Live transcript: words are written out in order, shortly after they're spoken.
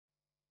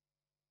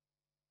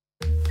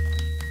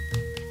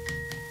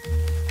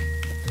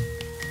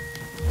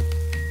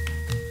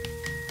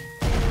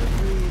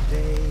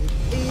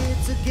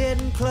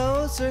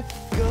closer,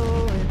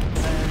 going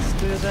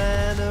faster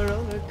than a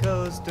roller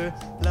coaster.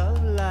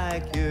 Love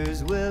like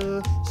yours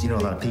will. You know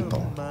a lot of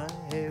people.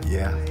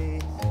 Yeah.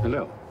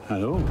 Hello.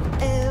 Hello.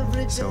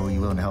 Every So you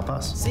willing to help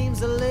us?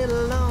 seems a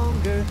little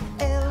longer.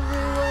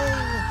 Every way,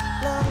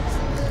 love's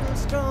a little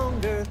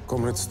stronger.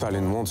 Comrade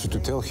Stalin wants you to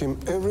tell him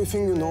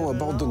everything you know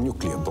about the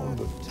nuclear bomb.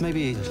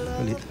 Maybe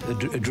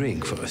a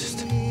drink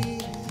first.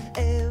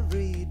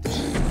 Every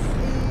day,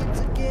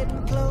 it's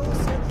getting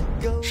closer.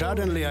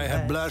 Suddenly, I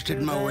had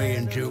blasted my way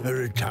into a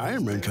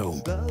retirement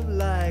home. Love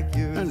like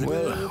yours. And,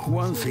 well,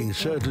 one thing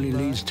certainly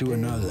leads to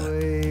another.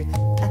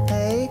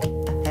 Hey,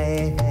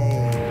 hey, hey.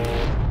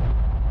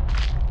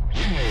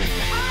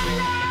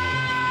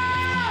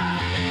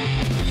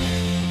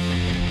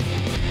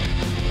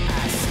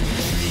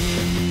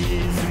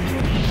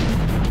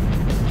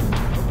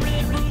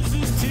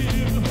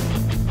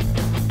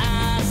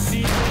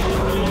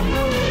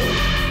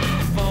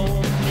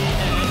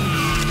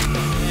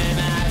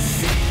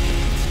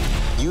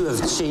 You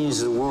have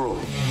changed the world.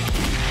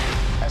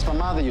 As my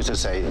mother used to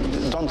say,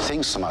 don't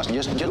think so much,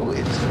 just do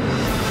it.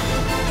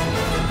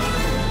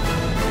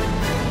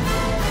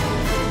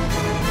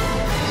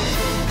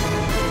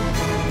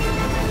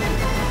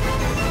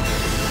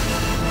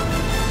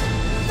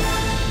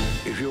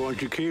 If you want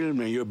to kill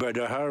me, you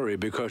better hurry,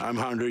 because I'm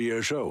 100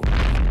 years old.